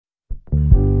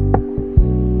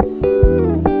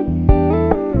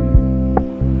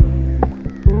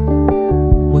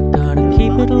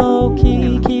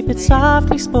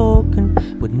spoken,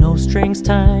 with no strings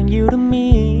tying you to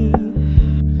me.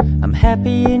 I'm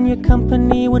happy in your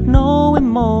company with no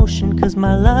emotion, 'cause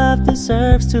my love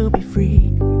deserves to be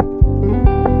free.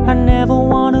 I never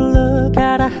wanna look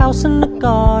at a house in the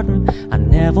garden, I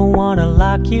never wanna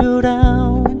lock you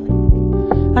down.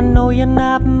 I know you're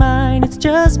not mine, it's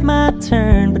just my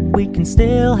turn, but we can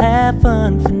still have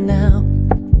fun for now.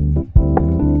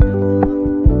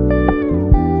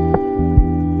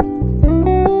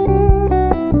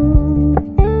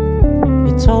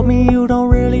 You told me you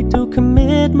don't really do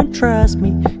commitment, trust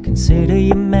me, consider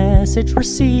your message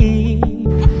received.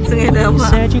 You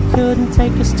said you couldn't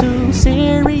take us too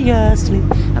seriously.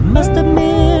 I must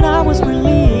admit I was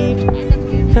relieved,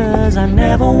 'cause I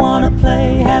never wanna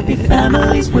play happy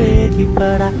families with you,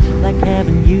 but I like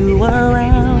having you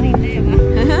around.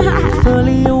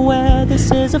 Fully aware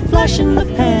this is a flash in the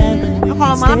pan, but we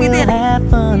can still have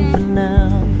fun for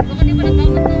now.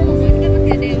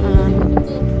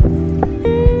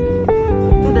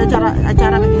 Itu udah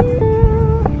acara begini.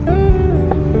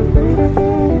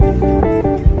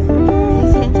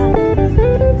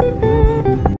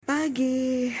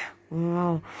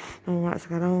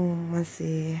 Sekarang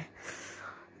masih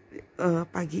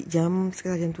pagi, jam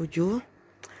sekitar jam 7,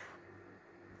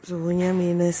 suhunya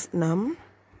 -6,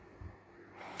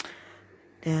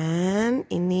 dan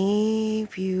ini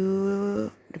view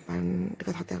depan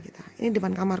dekat hotel kita. Ini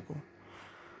depan kamarku.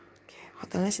 Oke,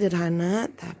 hotelnya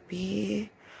sederhana tapi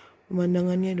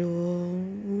pemandangannya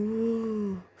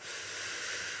dong,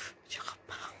 cakep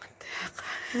banget ya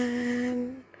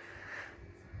kan.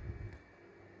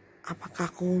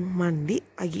 Apakah aku mandi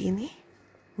pagi ini?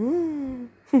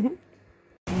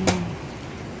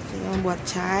 Saya membuat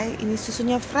chai. Ini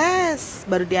susunya fresh,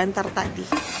 baru diantar tadi.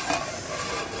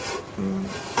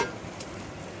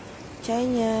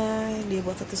 Chainya dia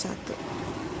buat satu-satu.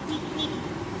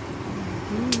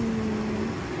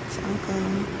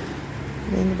 Sangkang.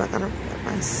 Ini bakar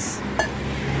pas.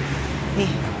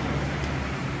 Nih.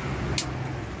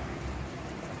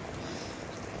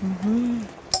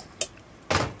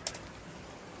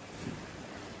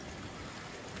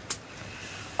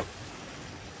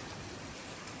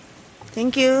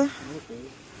 Thank you.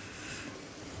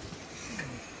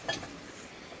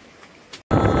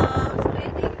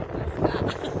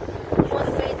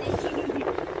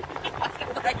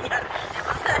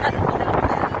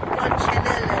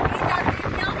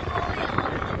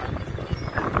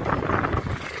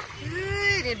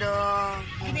 Ini dong.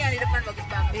 Ini yang di depan bagus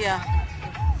banget. Iya.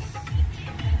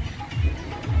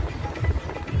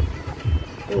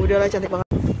 Ya udahlah, cantik banget.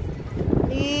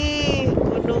 Nih,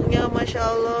 gunungnya Masya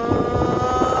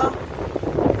Allah.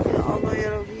 Ya Allah ya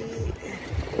Rabbi.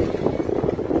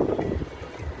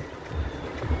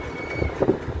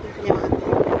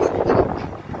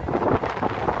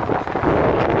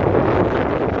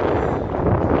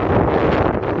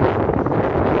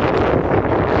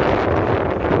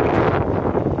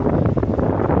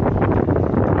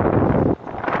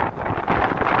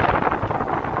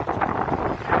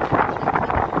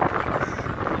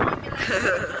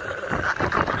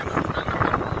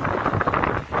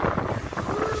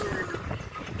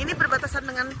 Ini berbatasan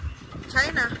dengan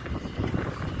China.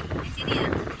 Di sini ya,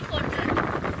 di border.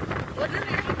 Border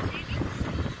ya di sini.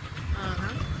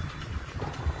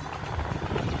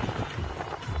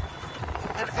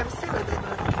 RRC berarti.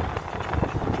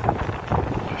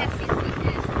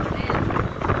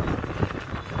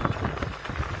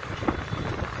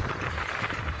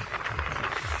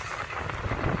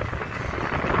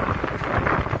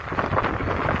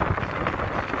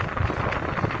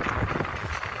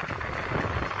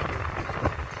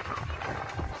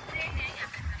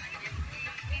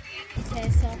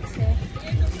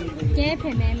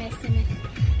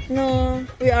 No,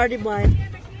 we already bought.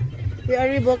 We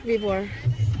already booked before.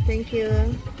 Thank you.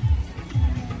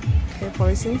 Okay,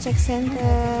 Police check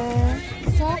center.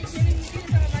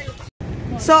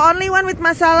 So only one with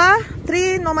masala,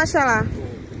 3 no masala.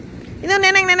 Ini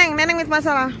neneng with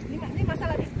masala. Ini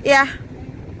masala nih? Iya.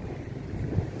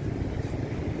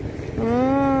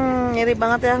 Ngeri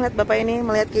banget ya lihat bapak ini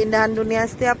melihat keindahan dunia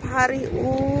setiap hari.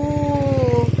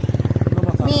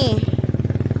 Nih.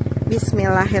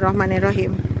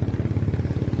 Bismillahirrahmanirrahim.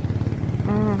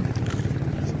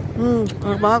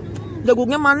 Enak banget.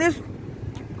 Jagungnya manis.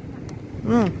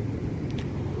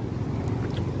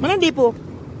 Mana Dipu?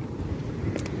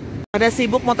 Ada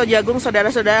sibuk moto jagung,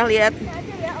 saudara-saudara lihat.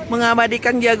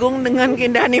 Mengabadikan jagung dengan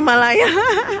keindahan Himalaya.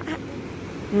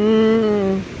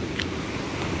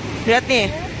 Lihat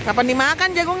nih, kapan dimakan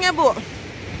jagungnya, Bu?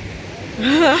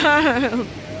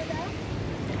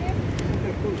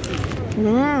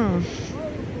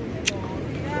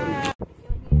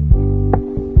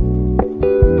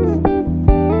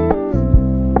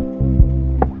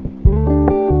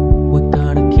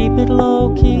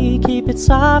 low-key, keep it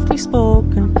softly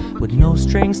spoken, with no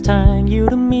strings tying you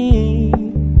to me.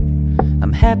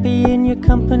 I'm happy in your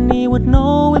company with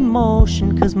no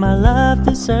emotion, 'cause my love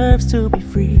deserves to be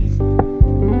free.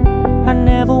 I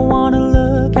never wanna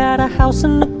look at a house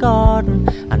in the garden,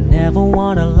 I never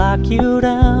wanna lock you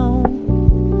down.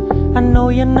 I know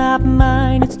you're not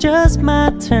mine, it's just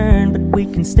my turn, but we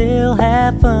can still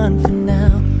have fun for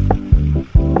now.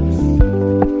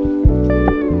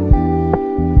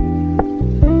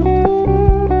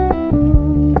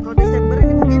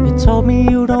 You told me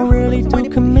you don't really do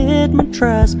commitment,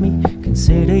 trust me,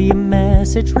 consider your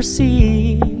message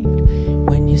received.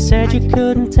 When you said you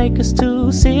couldn't take us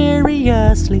too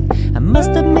seriously, I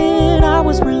must admit I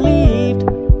was relieved.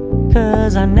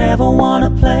 'Cause I never wanna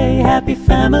play happy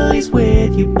families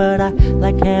with you, but I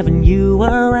like having you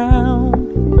around.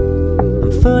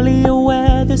 I'm fully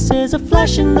aware this is a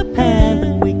flash in the pan,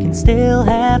 but we can still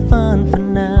have fun for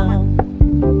now.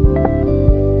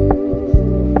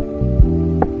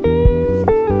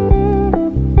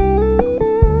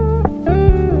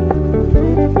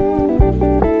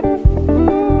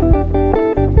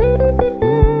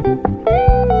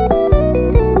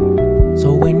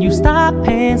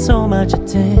 Paying so much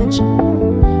attention,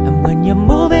 and when you're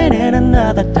moving in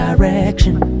another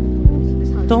direction,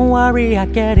 don't worry, I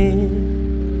get it.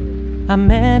 I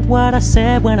meant what I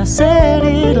said when I said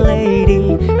it,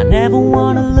 lady. I never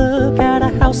wanna look at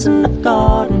a house in the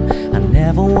garden, I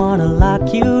never wanna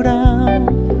lock you down.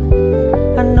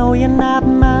 I know you're not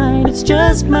mine, it's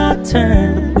just my turn,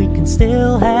 but we can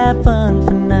still have fun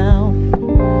for now.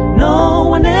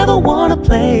 No, I never wanna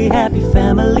play happy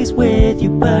families with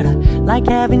you, but I like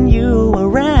having you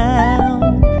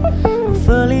around. I'm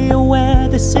fully aware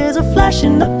this is a flash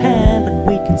in the pan, but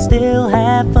we can still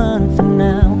have fun for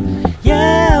now.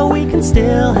 Yeah, we can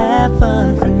still have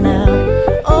fun for now.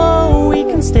 Oh, we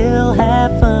can still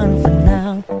have